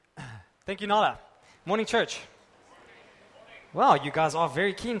Thank you, Nala. Morning, church. Wow, you guys are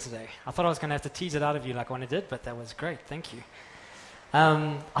very keen today. I thought I was going to have to tease it out of you like when I did, but that was great. Thank you.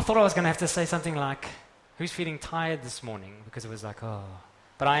 I thought I was going to have to say something like, who's feeling tired this morning? Because it was like, oh.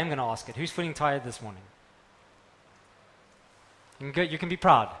 But I am going to ask it. Who's feeling tired this morning? You can be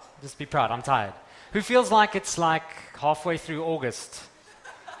proud. Just be proud. I'm tired. Who feels like it's like halfway through August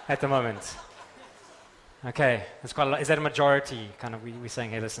at the moment? Okay, that's quite a lot. Is that a majority? Kind of, we're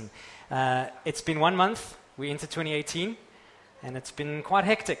saying, hey, listen. It's been 1 month. We're into 2018, and it's been quite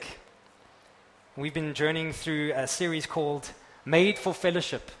hectic. We've been journeying through a series called Made for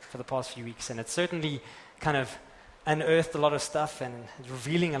Fellowship for the past few weeks, and it's certainly kind of unearthed a lot of stuff and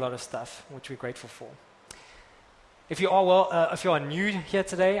revealing a lot of stuff, which we're grateful for. If you are new here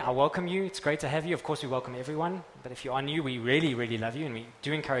today, I welcome you. It's great to have you. Of course, we welcome everyone, but if you are new, we really, really love you, and we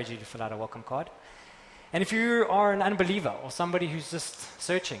do encourage you to fill out a welcome card. And if you are an unbeliever or somebody who's just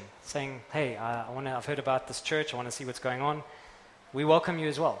searching, saying, hey, I've heard about this church, I want to see what's going on, we welcome you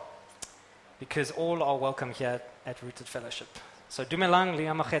as well, because all are welcome here at Rooted Fellowship. So dumelang,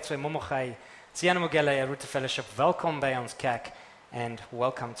 liamachetswe, momochai, tsianamogele at Rooted Fellowship, welkom by ons kerk, and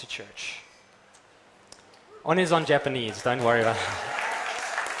welcome to church. On is on Japanese, don't worry about it.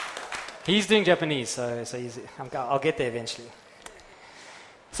 He's doing Japanese, so I'll get there eventually.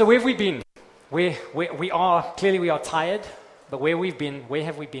 So where have we been? We are tired, but where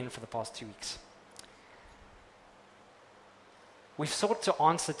have we been for the past 2 weeks? We've sought to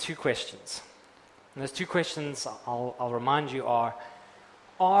answer two questions. And those two questions, I'll remind you,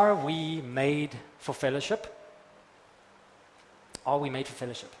 are we made for fellowship? Are we made for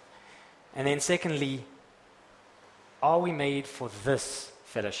fellowship? And then secondly, are we made for this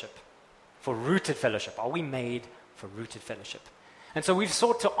fellowship? For rooted fellowship? Are we made for rooted fellowship? And so we've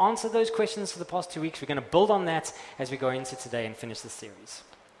sought to answer those questions for the past 2 weeks. We're going to build on that as we go into today and finish this series.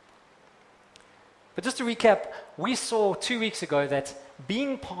 But just to recap, we saw 2 weeks ago that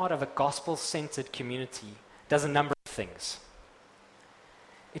being part of a gospel-centered community does a number of things.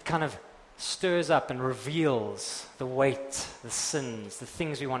 It kind of stirs up and reveals the weight, the sins, the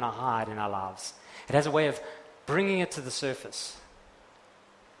things we want to hide in our lives. It has a way of bringing it to the surface.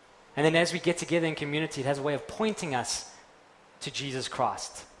 And then as we get together in community, it has a way of pointing us to Jesus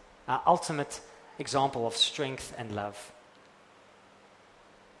Christ, our ultimate example of strength and love.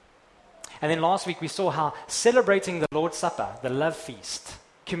 And then last week we saw how celebrating the Lord's Supper, the love feast,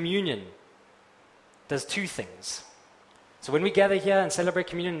 communion, does two things. So when we gather here and celebrate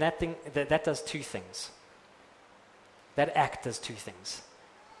communion, that does two things. That act does two things.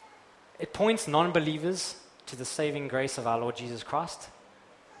 It points non-believers to the saving grace of our Lord Jesus Christ,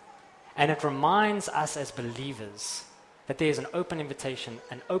 and it reminds us as believers that there is an open invitation,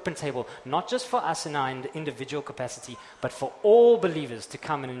 an open table, not just for us in our individual capacity, but for all believers to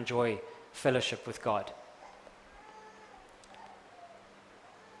come and enjoy fellowship with God.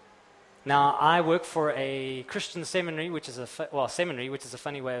 Now, I work for a Christian seminary, which is a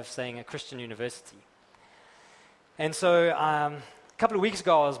funny way of saying a Christian university. And so a couple of weeks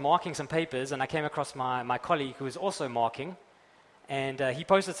ago, I was marking some papers, and I came across my colleague who was also marking, and he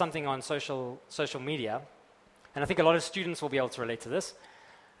posted something on social media. And I think a lot of students will be able to relate to this.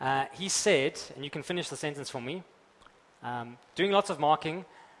 He said, and you can finish the sentence for me, doing lots of marking,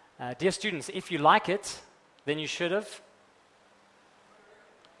 dear students, if you like it, then you should have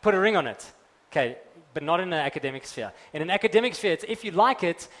put a ring on it. Okay, but not in an academic sphere. In an academic sphere, it's if you like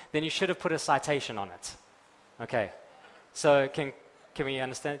it, then you should have put a citation on it. Okay, so can we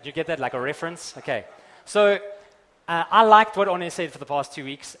understand? Do you get that, like a reference? Okay, so I liked what One said for the past 2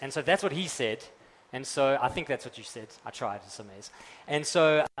 weeks, and so that's what he said. And so I think that's what you said. I tried, it's amazing. And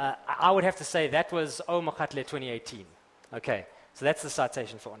so I would have to say that was O Makhatle 2018. Okay, so that's the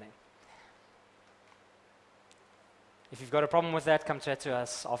citation for One. If you've got a problem with that, come chat to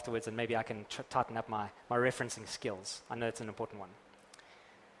us afterwards, and maybe I can tighten up my referencing skills. I know it's an important one.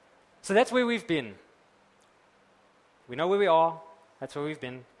 So that's where we've been. We know where we are. That's where we've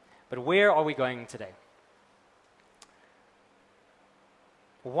been. But where are we going today?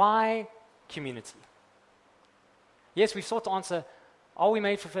 Why community? Yes, we've sought to answer, are we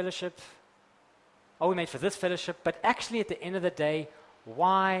made for fellowship? Are we made for this fellowship? But actually, at the end of the day,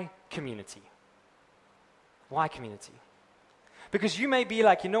 why community? Why community? Because you may be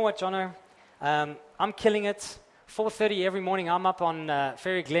like, you know what, Jono? I'm killing it. 4:30 every morning, I'm up on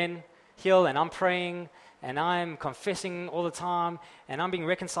Ferry Glen Hill, and I'm praying, and I'm confessing all the time, and I'm being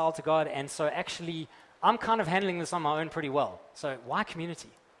reconciled to God, and so actually, I'm kind of handling this on my own pretty well. So why community?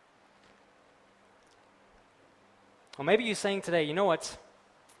 Or maybe you're saying today, you know what?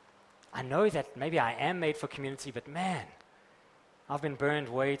 I know that maybe I am made for community, but man, I've been burned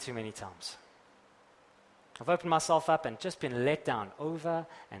way too many times. I've opened myself up and just been let down over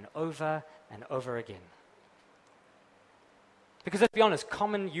and over and over again. Because let's be honest,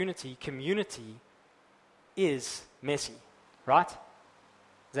 common unity, community, is messy, right?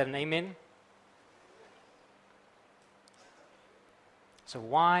 Is that an amen? So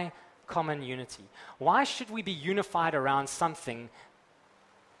why common unity? Why should we be unified around something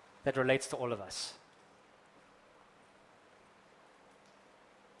that relates to all of us?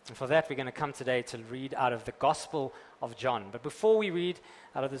 And for that, we're going to come today to read out of the Gospel of John. But before we read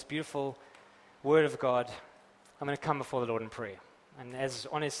out of this beautiful Word of God, I'm going to come before the Lord in prayer. And as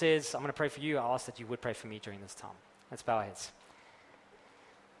Honest says, I'm going to pray for you. I ask that you would pray for me during this time. Let's bow our heads.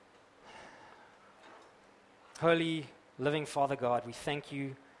 Holy, living Father God, we thank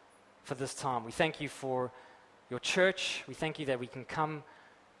you for this time. We thank you for your church. We thank you that we can come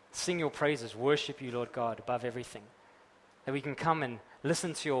sing your praises, worship you, Lord God, above everything. That we can come and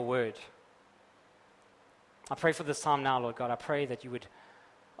listen to your word. I pray for this time now, Lord God. I pray that you would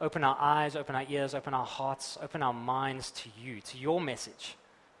open our eyes, open our ears, open our hearts, open our minds to you, to your message,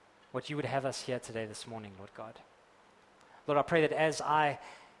 what you would have us hear today, this morning, Lord God. Lord, I pray that as I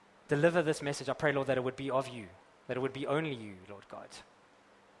deliver this message, I pray, Lord, that it would be of you, that it would be only you, Lord God.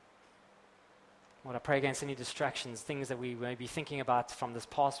 Lord, I pray against any distractions, things that we may be thinking about from this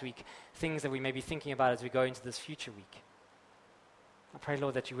past week, things that we may be thinking about as we go into this future week. I pray,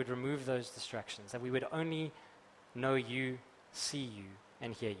 Lord, that you would remove those distractions, that we would only know you, see you,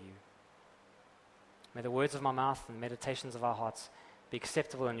 and hear you. May the words of my mouth and the meditations of our hearts be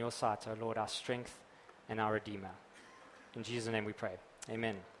acceptable in your sight, O Lord, our strength and our Redeemer. In Jesus' name we pray.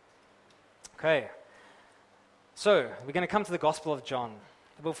 Amen. Okay. So, we're going to come to the Gospel of John.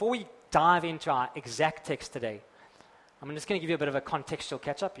 Before we dive into our exact text today, I'm just going to give you a bit of a contextual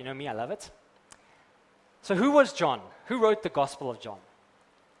catch-up. You know me, I love it. So who was John? Who wrote the Gospel of John?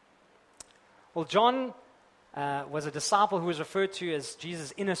 Well, John was a disciple who was referred to as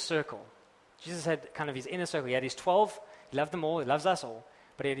Jesus' inner circle. Jesus had kind of his inner circle. He had his 12. He loved them all. He loves us all.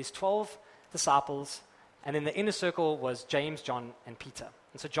 But he had his 12 disciples. And in the inner circle was James, John, and Peter.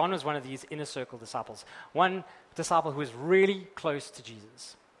 And so John was one of these inner circle disciples. One disciple who was really close to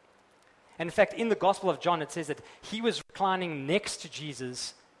Jesus. And in fact, in the Gospel of John, it says that he was reclining next to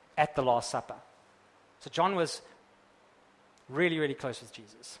Jesus at the Last Supper. So John was really, really close with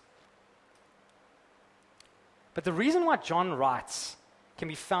Jesus. But the reason why John writes can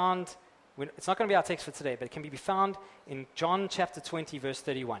be found, it's not going to be our text for today, but it can be found in John chapter 20, verse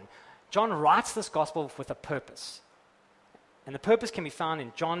 31. John writes this gospel with a purpose. And the purpose can be found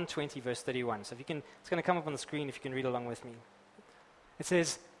in John 20, verse 31. So if you can, it's going to come up on the screen if you can read along with me. It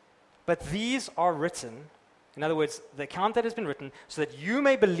says, "But these are written," in other words, the account that has been written, "so that you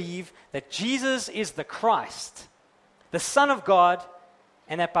may believe that Jesus is the Christ, the Son of God,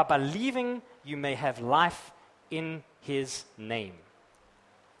 and that by believing you may have life in his name."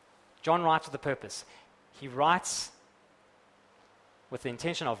 John writes with a purpose. He writes with the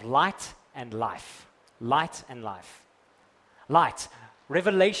intention of light and life. Light and life. Light,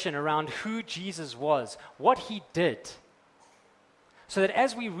 revelation around who Jesus was, what he did, so that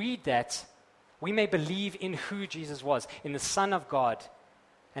as we read that, we may believe in who Jesus was, in the Son of God,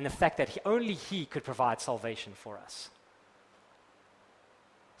 and the fact that only he could provide salvation for us.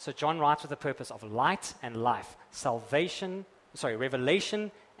 So John writes with the purpose of light and life, revelation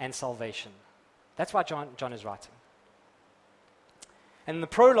and salvation. That's why John is writing. And in the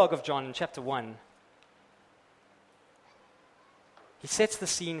prologue of John in chapter 1, he sets the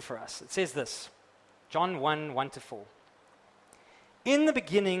scene for us. It says this, John 1, 1-4. "In the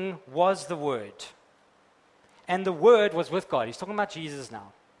beginning was the Word, and the Word was with God." He's talking about Jesus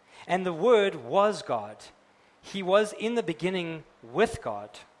now. "And the Word was God. He was in the beginning with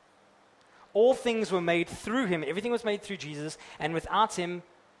God. All things were made through him." Everything was made through Jesus, "and without him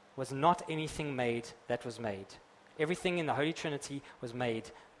was not anything made that was made." Everything in the Holy Trinity was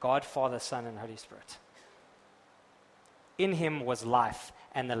made, God, Father, Son, and Holy Spirit. "In him was life,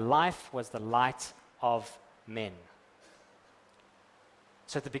 and the life was the light of men."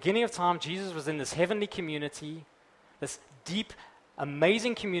 So at the beginning of time, Jesus was in this heavenly community, this deep,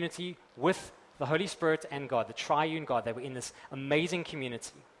 amazing community with the Holy Spirit and God, the triune God. They were in this amazing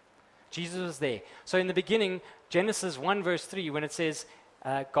community. Jesus was there. So in the beginning, Genesis 1 verse 3, when it says,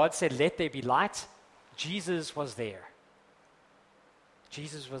 God said, "Let there be light," Jesus was there.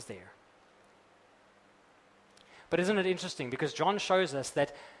 Jesus was there. But isn't it interesting? Because John shows us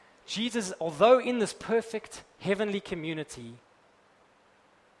that Jesus, although in this perfect heavenly community,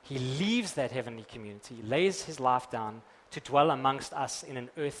 he leaves that heavenly community, lays his life down to dwell amongst us in an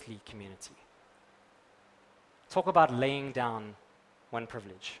earthly community. Talk about laying down one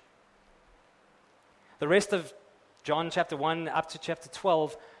privilege. The rest of John chapter 1 up to chapter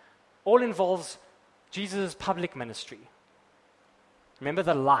 12 all involves Jesus' public ministry. Remember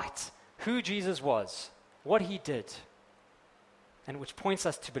the light, who Jesus was, what he did, and which points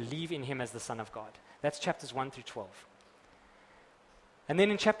us to believe in him as the Son of God. That's chapters 1 through 12. And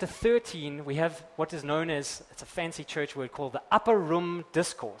then in chapter 13, we have what is known as, it's a fancy church word called the Upper Room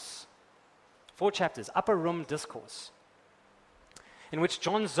Discourse. 4 chapters, Upper Room Discourse, in which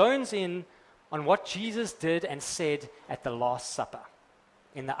John zones in on what Jesus did and said at the Last Supper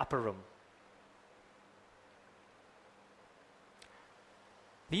in the upper room.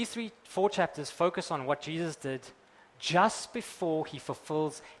 These 4 chapters focus on what Jesus did just before he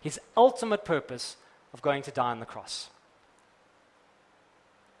fulfills his ultimate purpose of going to die on the cross.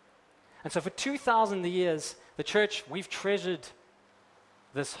 And so for 2,000 years, the church, we've treasured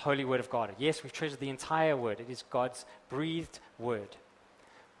this holy word of God. Yes, we've treasured the entire word. It is God's breathed word.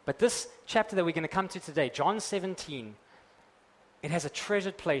 But this chapter that we're going to come to today, John 17, it has a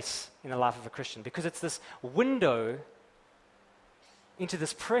treasured place in the life of a Christian because it's this window into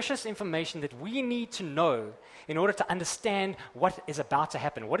this precious information that we need to know in order to understand what is about to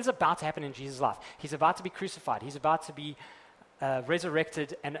happen. What is about to happen in Jesus' life? He's about to be crucified. He's about to be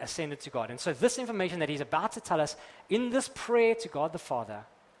resurrected and ascended to God. And so this information that he's about to tell us in this prayer to God the Father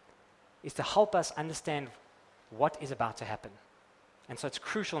is to help us understand what is about to happen. And so it's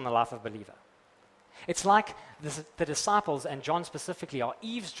crucial in the life of a believer. It's like the disciples, and John specifically, are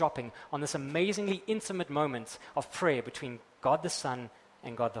eavesdropping on this amazingly intimate moment of prayer between God the Son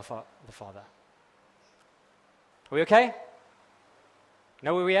and God the Father. Are we okay?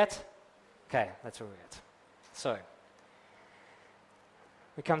 Know where we're at? Okay, that's where we're at. So,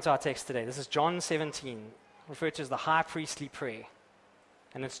 we come to our text today. This is John 17, referred to as the high priestly prayer.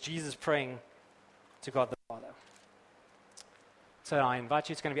 And it's Jesus praying to God the Father. So I invite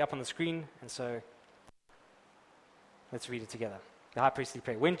you, it's going to be up on the screen, and so let's read it together. The high priestly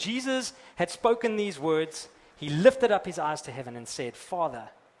prayer. When Jesus had spoken these words, he lifted up his eyes to heaven and said, Father,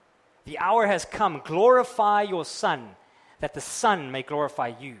 the hour has come. Glorify your Son, that the Son may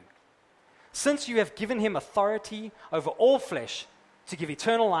glorify you. Since you have given him authority over all flesh to give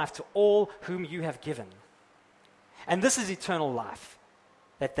eternal life to all whom you have given. And this is eternal life,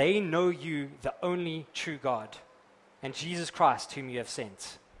 that they know you, the only true God, and Jesus Christ, whom you have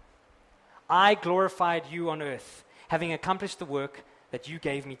sent. I glorified you on earth, having accomplished the work that you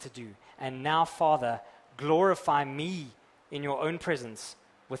gave me to do. And now, Father, glorify me in your own presence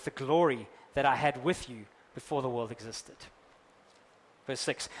with the glory that I had with you before the world existed. Verse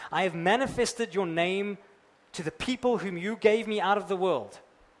 6, I have manifested your name to the people whom you gave me out of the world.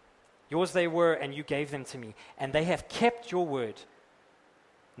 Yours they were, and you gave them to me, and they have kept your word.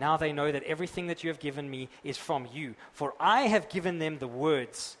 Now they know that everything that you have given me is from you, for I have given them the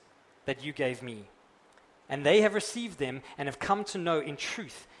words that you gave me. And they have received them and have come to know in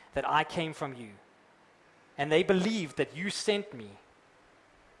truth that I came from you. And they believed that you sent me.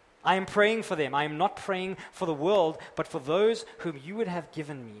 I am praying for them. I am not praying for the world, but for those whom you would have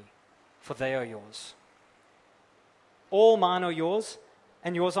given me, for they are yours. All mine are yours,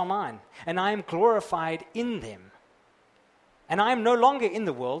 and yours are mine, and I am glorified in them. And I am no longer in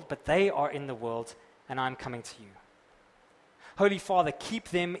the world, but they are in the world, and I am coming to you. Holy Father, keep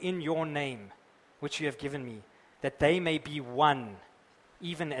them in your name, which you have given me, that they may be one,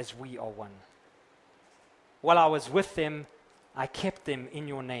 even as we are one. While I was with them, I kept them in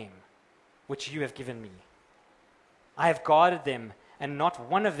your name, which you have given me. I have guarded them, and not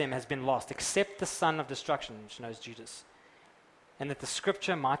one of them has been lost, except the son of destruction, which knows Judas, and that the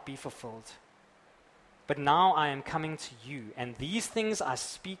scripture might be fulfilled. But now I am coming to you, and these things I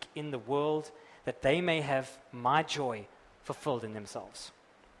speak in the world, that they may have my joy fulfilled in themselves.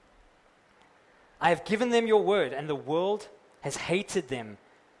 I have given them your word, and the world has hated them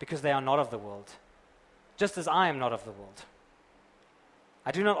because they are not of the world, just as I am not of the world.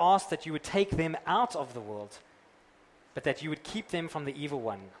 I do not ask that you would take them out of the world, but that you would keep them from the evil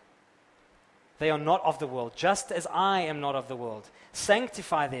one. They are not of the world, just as I am not of the world.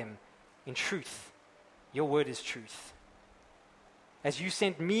 Sanctify them in truth. Your word is truth. As you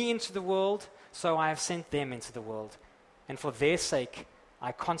sent me into the world, so I have sent them into the world. And for their sake,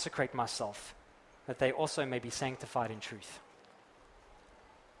 I consecrate myself, that they also may be sanctified in truth.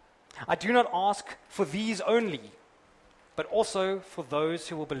 I do not ask for these only, but also for those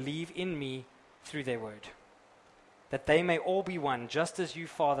who will believe in me through their word, that they may all be one, just as you,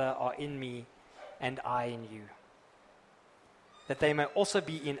 Father, are in me and I in you. That they may also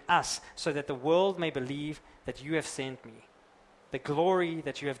be in us, so that the world may believe that you have sent me. The glory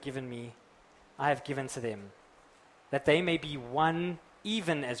that you have given me, I have given to them, that they may be one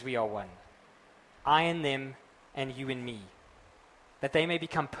even as we are one. I in them and you in me. That they may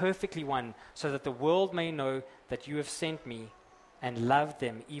become perfectly one, so that the world may know that you have sent me and loved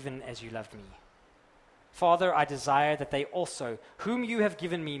them even as you loved me. Father, I desire that they also, whom you have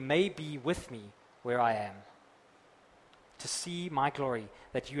given me, may be with me where I am, to see my glory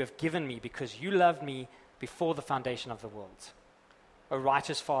that you have given me because you loved me before the foundation of the world. O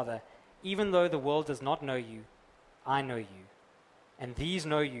righteous Father, even though the world does not know you, I know you, and these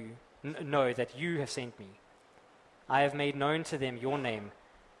know that you have sent me. I have made known to them your name,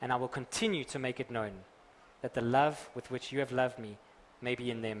 and I will continue to make it known, that the love with which you have loved me may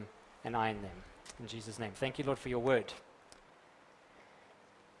be in them and I in them. In Jesus' name. Thank you, Lord, for your word.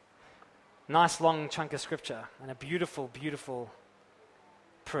 Nice long chunk of scripture and a beautiful, beautiful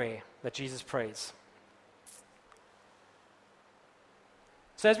prayer that Jesus prays.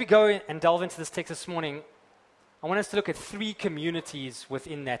 So as we go and delve into this text this morning, I want us to look at 3 communities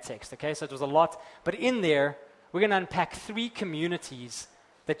within that text, okay? So it was a lot, but in there, we're going to unpack 3 communities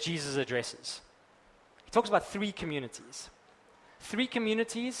that Jesus addresses. He talks about 3 communities. 3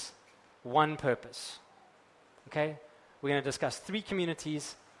 communities, 1 purpose. Okay? We're going to discuss 3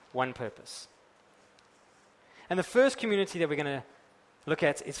 communities, 1 purpose. And the first community that we're going to look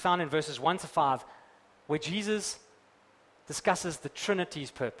at is found in verses 1 to 5, where Jesus discusses the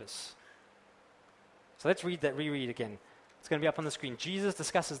Trinity's purpose. So let's reread again. It's going to be up on the screen. Jesus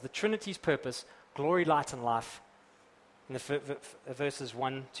discusses the Trinity's purpose, glory, light, and life, in the verses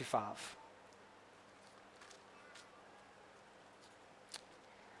 1 to 5.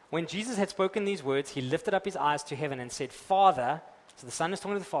 When Jesus had spoken these words, he lifted up his eyes to heaven and said, Father, so the Son is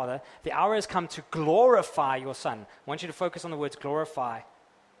talking to the Father, the hour has come to glorify your Son. I want you to focus on the words glorify,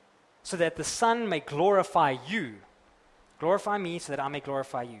 so that the Son may glorify you. Glorify me so that I may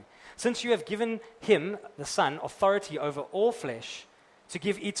glorify you. Since you have given him, the Son, authority over all flesh, to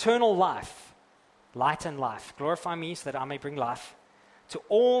give eternal life, light and life. Glorify me so that I may bring life to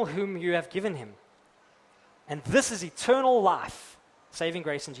all whom you have given him. And this is eternal life, saving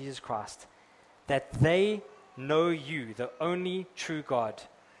grace in Jesus Christ, that they know you, the only true God,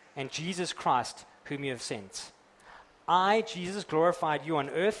 and Jesus Christ, whom you have sent. I, Jesus, glorified you on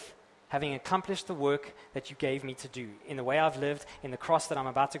earth, having accomplished the work that you gave me to do, in the way I've lived, in the cross that I'm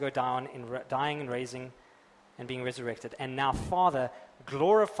about to go down, in dying and raising and being resurrected. And now, Father,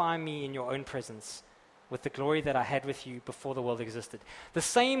 glorify me in your own presence with the glory that I had with you before the world existed. The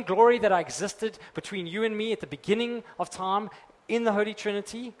same glory that I existed between you and me at the beginning of time in the Holy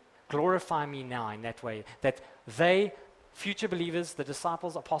Trinity, glorify me now in that way, that they, future believers, the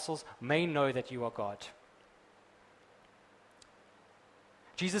disciples, apostles, may know that you are God.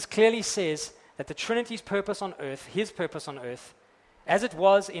 Jesus clearly says that the Trinity's purpose on earth, his purpose on earth, as it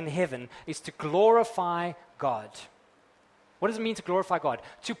was in heaven, is to glorify God. What does it mean to glorify God?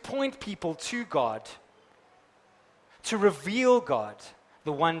 To point people to God, to reveal God,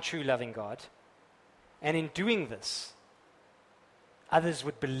 the one true loving God. And in doing this, others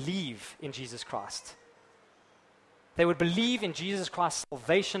would believe in Jesus Christ. They would believe in Jesus Christ's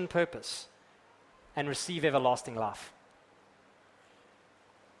salvation purpose and receive everlasting life.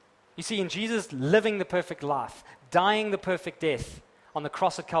 You see, in Jesus living the perfect life, dying the perfect death on the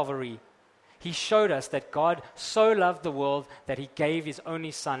cross at Calvary, he showed us that God so loved the world that he gave his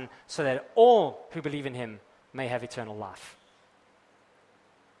only Son so that all who believe in him may have eternal life.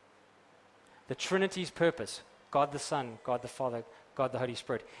 The Trinity's purpose, God the Son, God the Father, God the Holy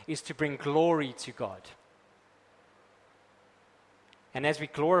Spirit, is to bring glory to God. And as we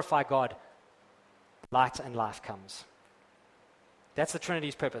glorify God, light and life comes. That's the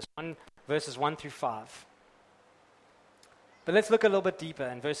Trinity's purpose, verses 1 through 5. But let's look a little bit deeper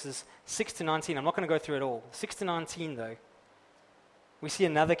in verses 6 to 19. I'm not going to go through it all. 6 to 19, though, we see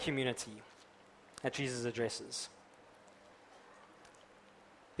another community that Jesus addresses.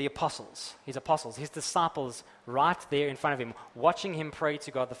 The apostles, his disciples right there in front of him, watching him pray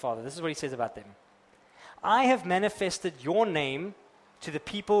to God the Father. This is what he says about them. I have manifested your name to the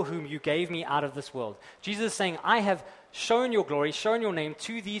people whom you gave me out of this world. Jesus is saying, I have shown your glory, shown your name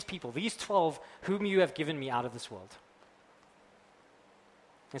to these people, these 12 whom you have given me out of this world.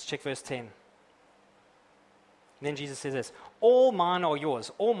 Let's check verse 10. And then Jesus says this, all mine are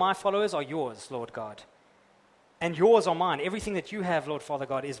yours. All my followers are yours, Lord God. And yours are mine. Everything that you have, Lord Father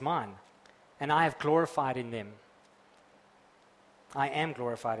God, is mine. And I have glorified in them. I am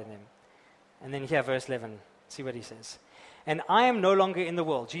glorified in them. And then here, verse 11. See what he says. And I am no longer in the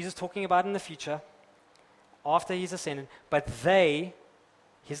world. Jesus talking about in the future, after he's ascended. But they,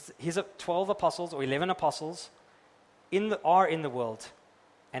 his 12 apostles or 11 apostles, are in the world.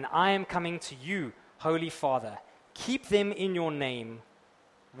 And I am coming to you, Holy Father. keep them in your name,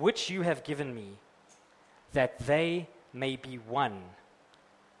 which you have given me, that they may be one,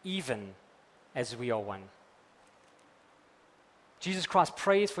 even as we are one. Jesus Christ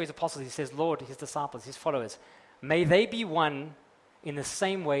prays for his apostles. He says, Lord, his disciples, his followers, may they be one in the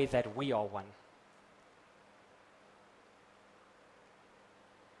same way that we are one.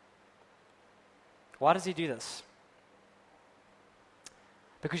 Why does he do this?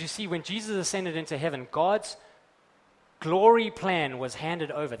 Because you see, when Jesus ascended into heaven, God's glory plan was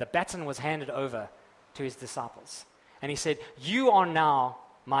handed over. The baton was handed over to his disciples. And he said, you are now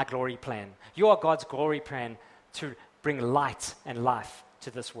my glory plan. You are God's glory plan to bring light and life to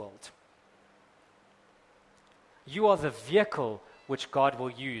this world. You are the vehicle which God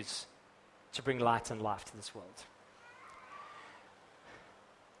will use to bring light and life to this world.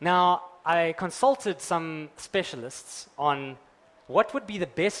 Now, I consulted some specialists on what would be the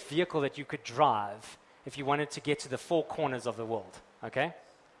best vehicle that you could drive if you wanted to get to the four corners of the world, okay?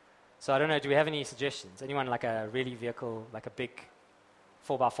 So I don't know, do we have any suggestions? Anyone like a really vehicle, like a big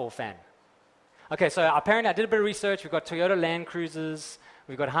 4x4 fan? Okay, so apparently I did a bit of research. We've got Toyota Land Cruisers,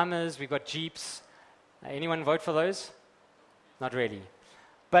 we've got Hummers, we've got Jeeps. Anyone vote for those? Not really.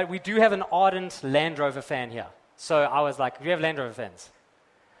 But we do have an ardent Land Rover fan here. So I was like, do you have Land Rover fans?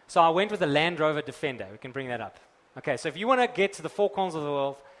 So I went with a Land Rover Defender. We can bring that up. Okay, so if you want to get to the four corners of the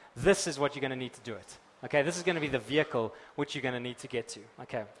world, this is what you're going to need to do it. Okay, this is going to be the vehicle which you're going to need to get to.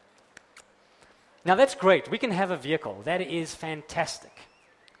 Okay. Now that's great. We can have a vehicle. That is fantastic.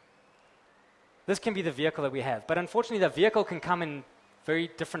 This can be the vehicle that we have. But unfortunately, the vehicle can come in very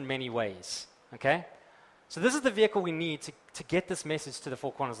different many ways. Okay? So this is the vehicle we need to get this message to the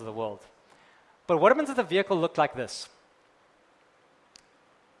four corners of the world. But what happens if the vehicle looked like this?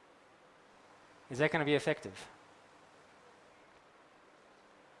 Is that going to be effective?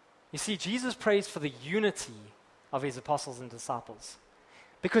 You see, Jesus prays for the unity of his apostles and disciples.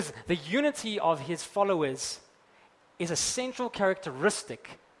 Because the unity of his followers is a central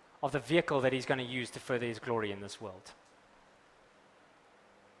characteristic of the vehicle that he's going to use to further his glory in this world.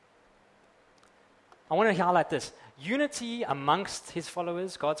 I want to highlight this. Unity amongst his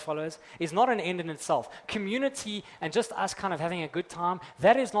followers, God's followers, is not an end in itself. Community and just us kind of having a good time,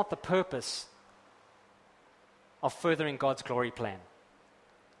 that is not the purpose of furthering God's glory plan.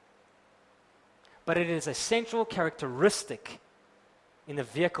 But it is a central characteristic in the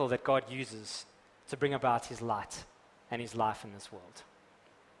vehicle that God uses to bring about his light and his life in this world.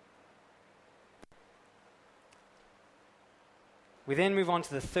 We then move on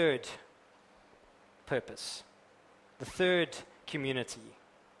to the third purpose, the third community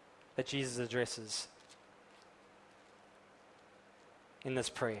that Jesus addresses in this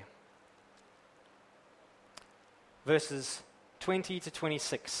prayer. Verses 20 to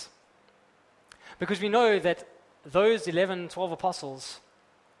 26. Because we know that those 11, 12 apostles,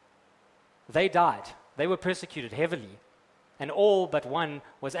 they died. They were persecuted heavily. And all but one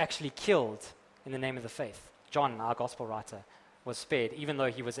was actually killed in the name of the faith. John, our gospel writer, was spared, even though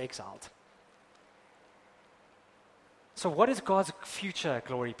he was exiled. So what is God's future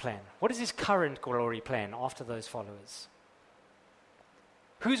glory plan? What is his current glory plan after those followers?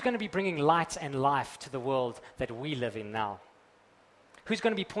 Who's going to be bringing light and life to the world that we live in now? Who's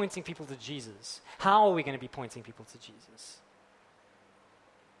going to be pointing people to Jesus? How are we going to be pointing people to Jesus?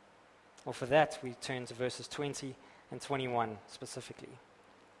 Well, for that, we turn to verses 20 and 21 specifically.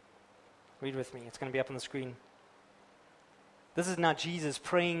 Read with me. It's going to be up on the screen. This is now Jesus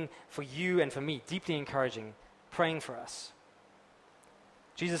praying for you and for me, deeply encouraging, praying for us.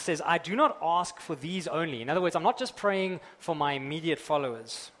 Jesus says, I do not ask for these only. In other words, I'm not just praying for my immediate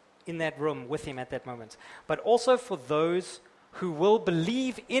followers in that room with him at that moment, but also for those who will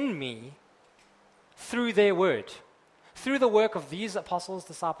believe in me through their word. Through the work of these apostles,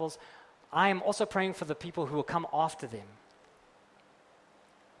 disciples, I am also praying for the people who will come after them.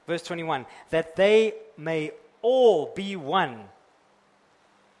 Verse 21, that they may all be one,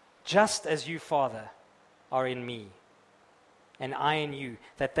 just as you, Father, are in me, and I in you,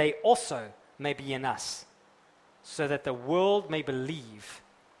 that they also may be in us, so that the world may believe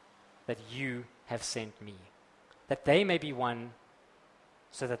that you have sent me. That they may be one,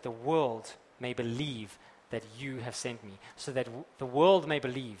 so that the world may believe that you have sent me, so that the world may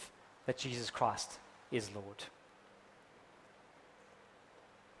believe that Jesus Christ is Lord.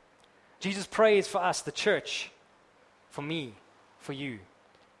 Jesus prays for us, the church, for me, for you.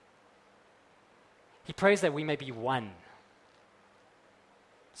 He prays that we may be one,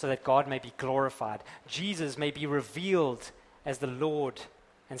 so that God may be glorified, Jesus may be revealed as the Lord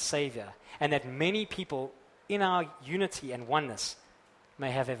and Savior, and that many people in our unity and oneness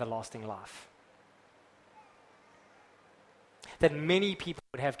may have everlasting life. that many people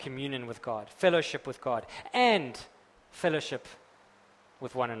would have communion with God, fellowship with God, and fellowship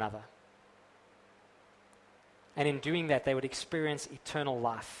with one another. And in doing that, they would experience eternal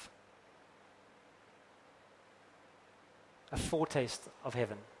life, a foretaste of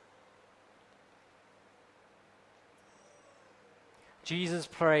heaven. Jesus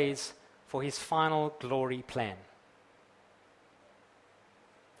prays for his final glory plan.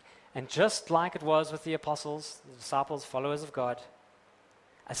 And just like it was with the apostles, the disciples, followers of God,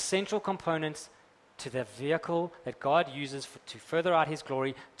 a central component to the vehicle that God uses to further out his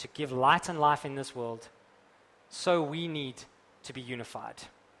glory, to give light and life in this world, so we need to be unified.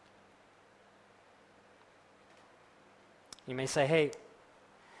 You may say, hey,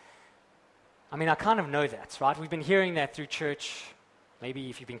 I kind of know that, right? We've been hearing that through church, maybe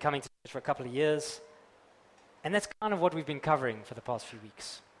if you've been coming to church for a couple of years, and that's kind of what we've been covering for the past few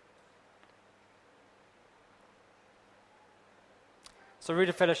weeks. So Root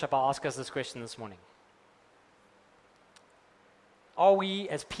of Fellowship, I'll ask us this question this morning. Are we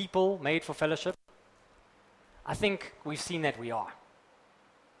as people made for fellowship? I think we've seen that we are.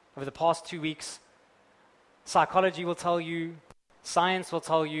 Over the past 2 weeks, psychology will tell you, science will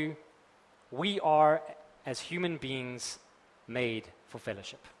tell you, we are, as human beings, made for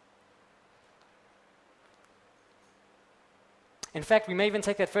fellowship. In fact, we may even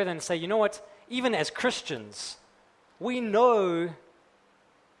take that further and say, you know what, even as Christians, we know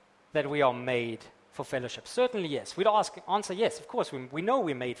that we are made for fellowship. Certainly, yes. We'd answer yes, of course, we know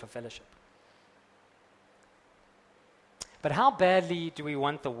we're made for fellowship. But how badly do we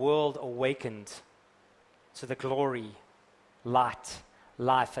want the world awakened to the glory, light,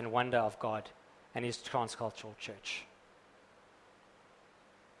 life, and wonder of God and his transcultural church?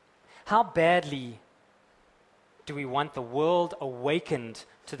 How badly do we want the world awakened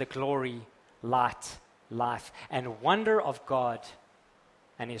to the glory, light, life, and wonder of God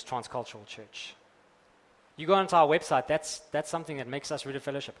and his transcultural church? You go onto our website, that's something that makes us Root of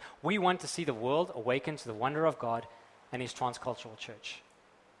Fellowship. We want to see the world awaken to the wonder of God and his transcultural church.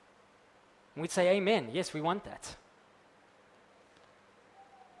 And we'd say, amen, yes, we want that.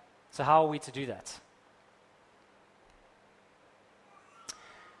 So how are we to do that?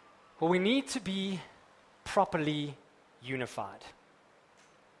 Well, we need to be properly unified.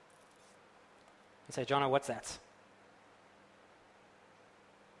 You say, Jono, what's that?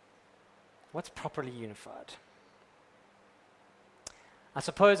 What's properly unified? I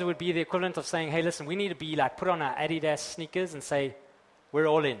suppose it would be the equivalent of saying, hey, listen, we need to be like, put on our Adidas sneakers and say, we're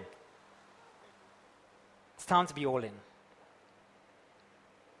all in. It's time to be all in.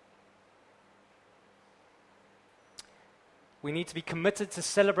 We need to be committed to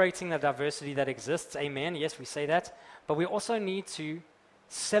celebrating the diversity that exists. Amen. Yes, we say that. But we also need to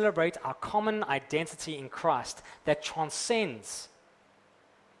celebrate our common identity in Christ that transcends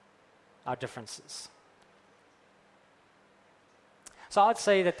our differences. So I'd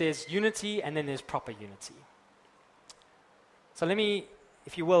say that there's unity and then there's proper unity. So let me,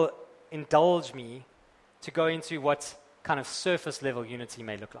 if you will, indulge me to go into what kind of surface level unity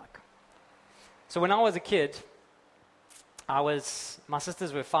may look like. So when I was a kid, my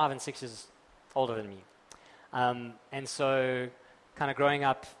sisters were 5 and 6 years older than me. And so kind of growing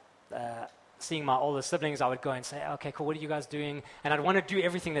up, seeing my older siblings, I would go and say, okay, cool, what are you guys doing? And I'd want to do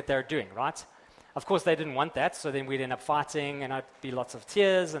everything that they're doing, right? Of course, they didn't want that, so then we'd end up fighting, and I'd be lots of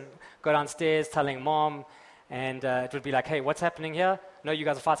tears and go downstairs telling mom, and it would be like, hey, what's happening here? No, you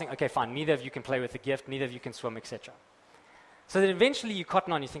guys are fighting? Okay, fine, neither of you can play with the gift, neither of you can swim, etc. So then eventually you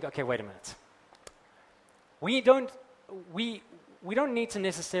cotton on, you think, okay, wait a minute. We don't need to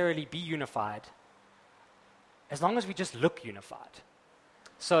necessarily be unified as long as we just look unified.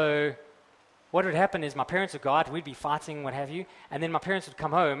 So what would happen is my parents would go out, we'd be fighting, what have you, and then my parents would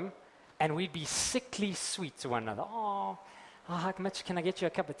come home, and we'd be sickly sweet to one another. Oh, how much can I get you a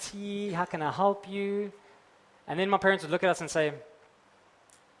cup of tea? How can I help you? And then my parents would look at us and say,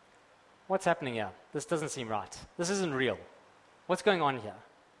 what's happening here? This doesn't seem right. This isn't real. What's going on here?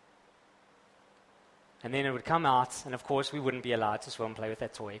 And then it would come out, and of course we wouldn't be allowed to swim, play with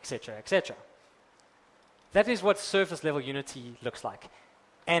that toy, etc., etc. That is what surface level unity looks like.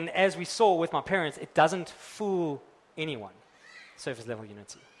 And as we saw with my parents, it doesn't fool anyone, surface level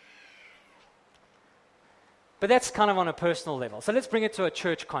unity. But that's kind of on a personal level. So let's bring it to a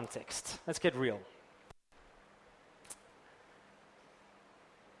church context. Let's get real.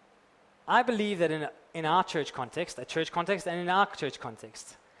 I believe that in our church context, a church context, and in our church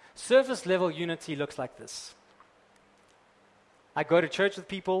context, surface level unity looks like this. I go to church with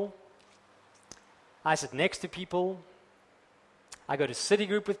people. I sit next to people. I go to city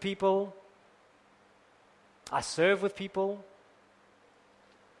group with people. I serve with people.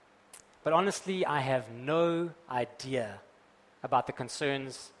 But honestly, I have no idea about the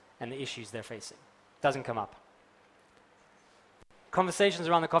concerns and the issues they're facing. Doesn't come up. Conversations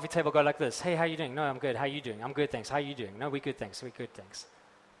around the coffee table go like this. Hey, how you doing? No, I'm good. How you doing? I'm good, thanks. How you doing? No, we good, thanks. We good, thanks.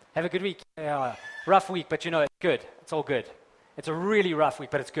 Have a good week. Rough week, but you know, it's good. It's all good. It's a really rough week,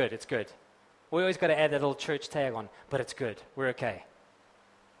 but it's good. It's good. We always got to add that little church tag on, but it's good. We're okay.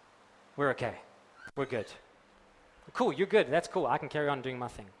 We're okay. We're good. Cool, you're good. That's cool. I can carry on doing my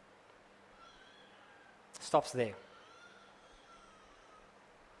thing. Stops there.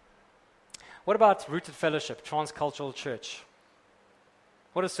 What about rooted fellowship, transcultural church?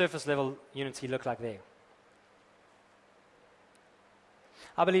 What does surface level unity look like there?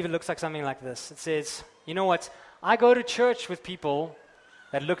 I believe it looks like something like this. It says, you know what? I go to church with people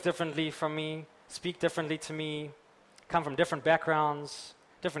that look differently from me, speak differently to me, come from different backgrounds,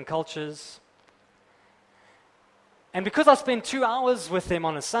 different cultures. And because I spend 2 hours with them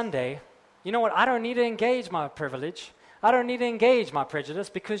on a Sunday, you know what? I don't need to engage my privilege. I don't need to engage my prejudice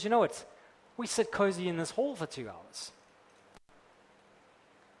because, you know what? We sit cozy in this hall for 2 hours.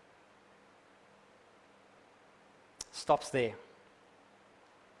 Stops there.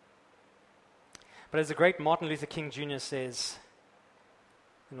 But as the great Martin Luther King Jr. says,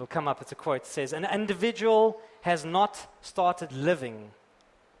 and it'll come up, it's a quote, it says, an individual has not started living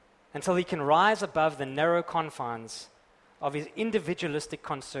until he can rise above the narrow confines of his individualistic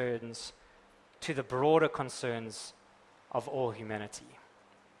concerns to the broader concerns of all humanity.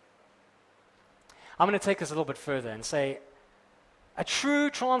 I'm going to take this a little bit further and say, a true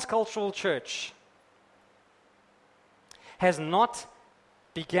transcultural church has not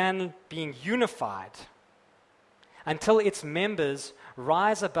began being unified until its members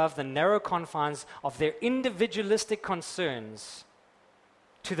rise above the narrow confines of their individualistic concerns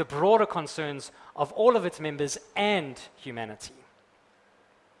to the broader concerns of all of its members and humanity.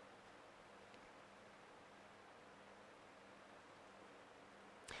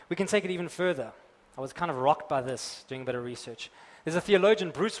 We can take it even further. I was kind of rocked by this, doing a bit of research. There's a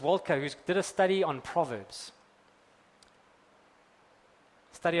theologian, Bruce Waltke, who did a study on Proverbs.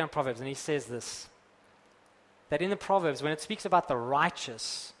 And he says this, that in the Proverbs, when it speaks about the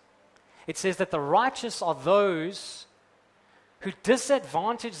righteous, it says that the righteous are those who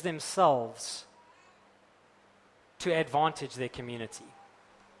disadvantage themselves to advantage their community.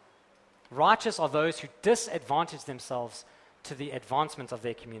 Righteous are those who disadvantage themselves to the advancement of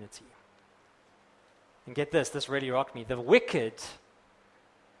their community. And get this, this really rocked me. The wicked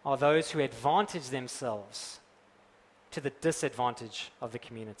are those who advantage themselves to the disadvantage of the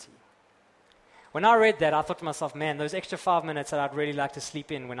community. When I read that, I thought to myself, man, those extra 5 minutes that I'd really like to sleep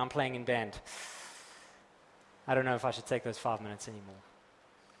in when I'm playing in band, I don't know if I should take those 5 minutes anymore.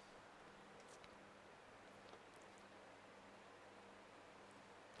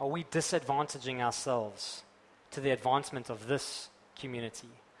 Are we disadvantaging ourselves to the advancement of this community,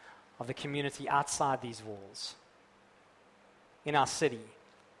 of the community outside these walls, in our city,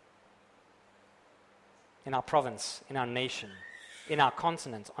 in our province, in our nation, in our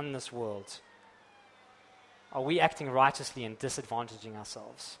continent, on this world? Are we acting righteously and disadvantaging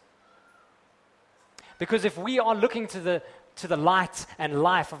ourselves? Because if we are looking to the light and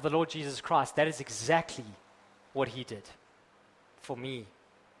life of the Lord Jesus Christ, that is exactly what he did for me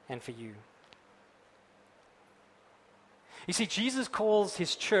and for you. You see, Jesus calls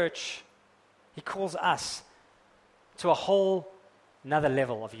his church, he calls us to a whole another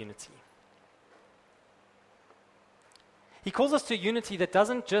level of unity. He calls us to unity that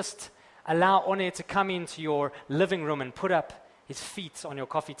doesn't just allow One to come into your living room and put up his feet on your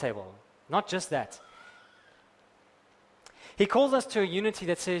coffee table. Not just that. He calls us to a unity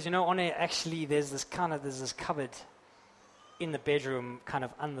that says, you know, One, actually there's this cupboard in the bedroom, kind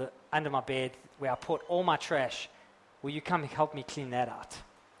of under my bed, where I put all my trash. Will you come help me clean that out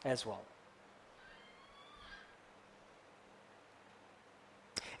as well?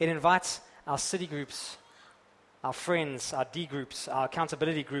 It invites our city groups, our friends, our D groups, our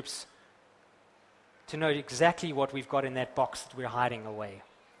accountability groups to know exactly what we've got in that box that we're hiding away.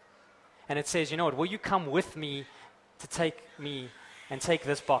 And it says, you know what, will you come with me to take me and take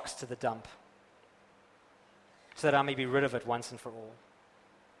this box to the dump so that I may be rid of it once and for all?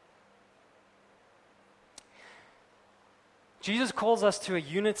 Jesus calls us to a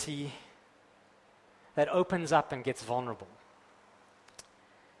unity that opens up and gets vulnerable.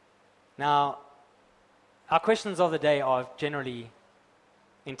 Now, our questions of the day are generally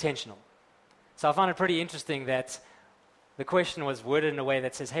intentional. So I found it pretty interesting that the question was worded in a way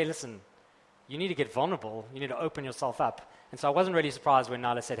that says, hey, listen, you need to get vulnerable. You need to open yourself up. And so I wasn't really surprised when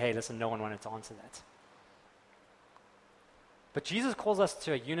Nala said, hey, listen, no one wanted to answer that. But Jesus calls us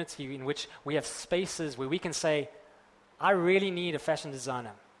to a unity in which we have spaces where we can say, I really need a fashion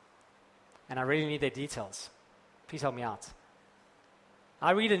designer, and I really need their details. Please help me out.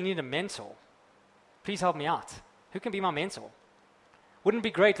 I really need a mentor. Please help me out. Who can be my mentor? Wouldn't it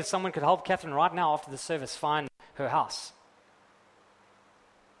be great if someone could help Catherine right now after the service find her house?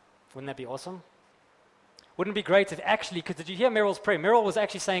 Wouldn't that be awesome? Wouldn't it be great if actually, because did you hear Meryl's prayer? Meryl was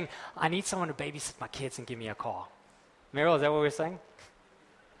actually saying, I need someone to babysit my kids and give me a car. Meryl, is that what we're saying?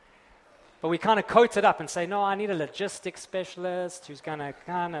 But we kind of coat it up and say, no, I need a logistics specialist who's going to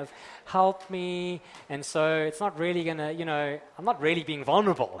kind of help me. And so it's not really going to, I'm not really being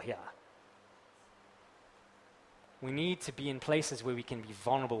vulnerable here. We need to be in places where we can be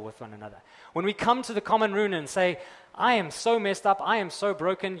vulnerable with one another. When we come to the common room and say, I am so messed up, I am so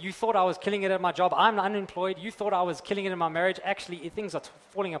broken, you thought I was killing it at my job, I'm unemployed, you thought I was killing it in my marriage, actually things are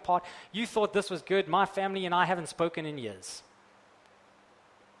falling apart, you thought this was good, my family and I haven't spoken in years.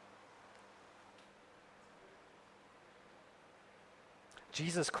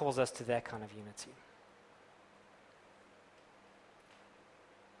 Jesus calls us to that kind of unity.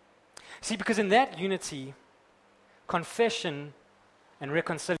 See, because in that unity, confession and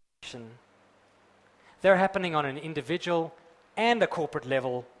reconciliation, they're happening on an individual and a corporate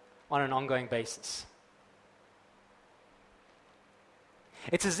level on an ongoing basis.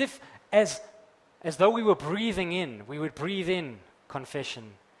 It's as if, as though we were breathing in, we would breathe in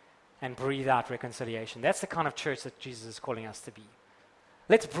confession and breathe out reconciliation. That's the kind of church that Jesus is calling us to be.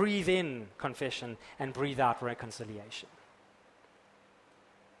 Let's breathe in confession and breathe out reconciliation.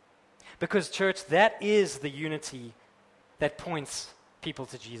 Because, church, that is the unity that points people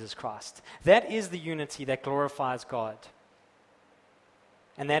to Jesus Christ. That is the unity that glorifies God.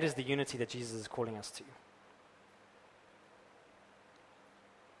 And that is the unity that Jesus is calling us to.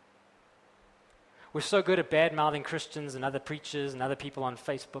 We're so good at bad-mouthing Christians and other preachers and other people on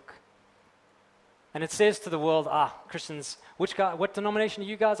Facebook. And it says to the world, Christians, what denomination are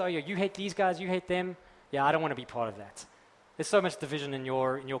you guys? Oh, yeah, you hate these guys, you hate them. Yeah, I don't want to be part of that. There's so much division in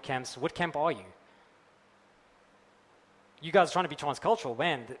your camps. What camp are you? You guys are trying to be transcultural.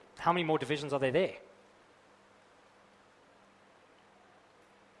 Man, how many more divisions are there?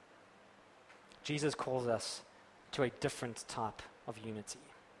 Jesus calls us to a different type of unity.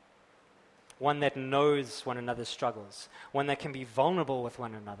 One that knows one another's struggles. One that can be vulnerable with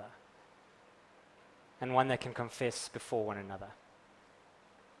one another. And one that can confess before one another.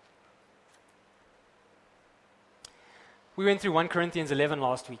 We went through 1 Corinthians 11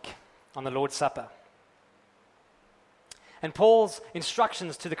 last week on the Lord's Supper. And Paul's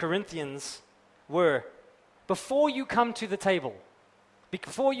instructions to the Corinthians were, before you come to the table,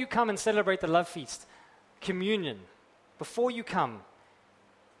 before you come and celebrate the love feast, communion, before you come,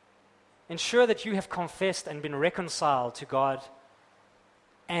 ensure that you have confessed and been reconciled to God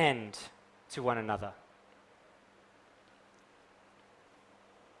and to one another.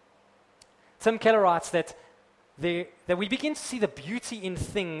 Tim Keller writes that we begin to see the beauty in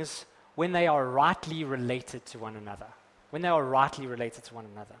things when they are rightly related to one another. When they are rightly related to one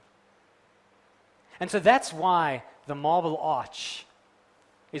another. And so that's why the marble arch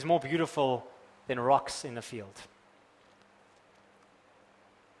is more beautiful than rocks in the field.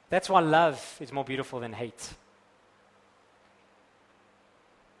 That's why love is more beautiful than hate.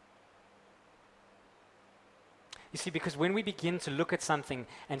 You see, because when we begin to look at something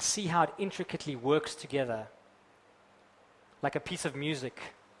and see how it intricately works together, like a piece of music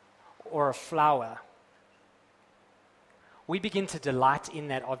or a flower, we begin to delight in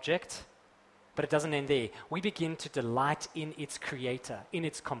that object, but it doesn't end there. We begin to delight in its creator, in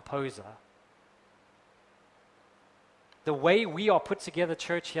its composer. The way we are put together,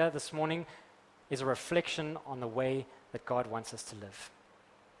 church, here this morning is a reflection on the way that God wants us to live.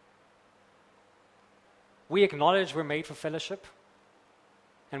 We acknowledge we're made for fellowship,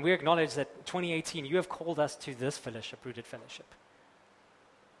 and we acknowledge that 2018, you have called us to this fellowship, rooted fellowship.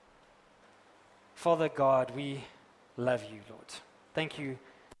 Father God, we love you, Lord. Thank you,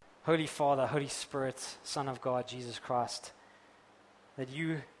 Holy Father, Holy Spirit, Son of God, Jesus Christ, that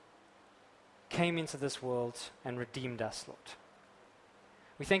you came into this world and redeemed us, Lord.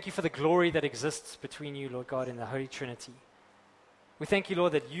 We thank you for the glory that exists between you, Lord God, in the Holy Trinity. We thank you,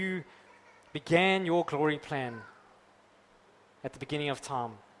 Lord, that you began your glory plan at the beginning of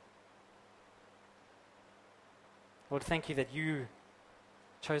time. Lord, thank you that you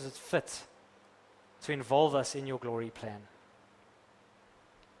chose it fit to involve us in your glory plan.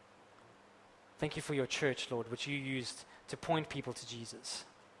 Thank you for your church, Lord, which you used to point people to Jesus,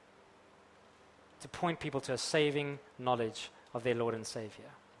 to point people to a saving knowledge of their Lord and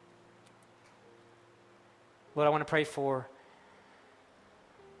Savior. Lord, I want to pray for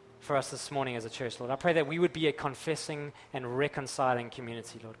for us this morning as a church, Lord. I pray that we would be a confessing and reconciling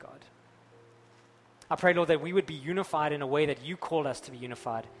community, Lord God. I pray, Lord, that we would be unified in a way that you called us to be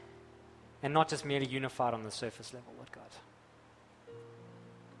unified, and not just merely unified on the surface level, Lord God.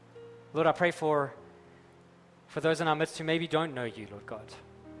 Lord, I pray for those in our midst who maybe don't know you, Lord God.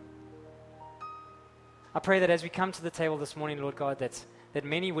 I pray that as we come to the table this morning, Lord God, that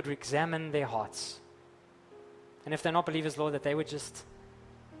many would examine their hearts. And if they're not believers, Lord, that they would just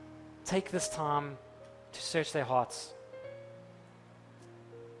take this time to search their hearts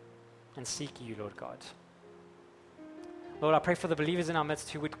and seek you, Lord God. Lord, I pray for the believers in our midst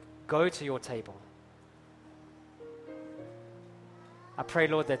who would go to your table. I pray,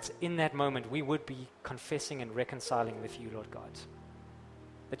 Lord, that in that moment we would be confessing and reconciling with you, Lord God.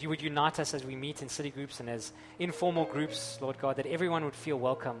 That you would unite us as we meet in city groups and as informal groups, Lord God, that everyone would feel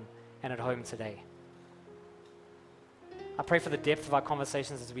welcome and at home today. I pray for the depth of our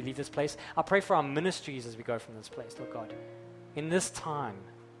conversations as we leave this place. I pray for our ministries as we go from this place, Lord God. In this time,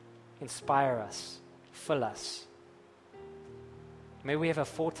 inspire us, fill us. May we have a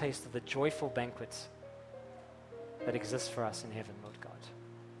foretaste of the joyful banquet that exists for us in heaven, Lord God.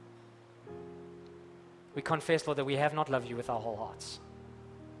 We confess, Lord, that we have not loved you with our whole hearts.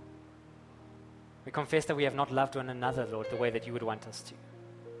 We confess that we have not loved one another, Lord, the way that you would want us to.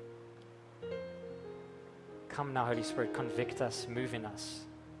 Come now, Holy Spirit, convict us, move in us.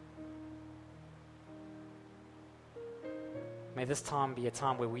 May this time be a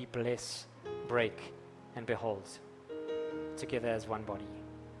time where we bless, break, and behold together as one body.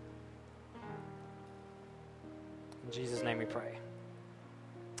 In Jesus' name we pray.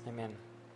 Amen.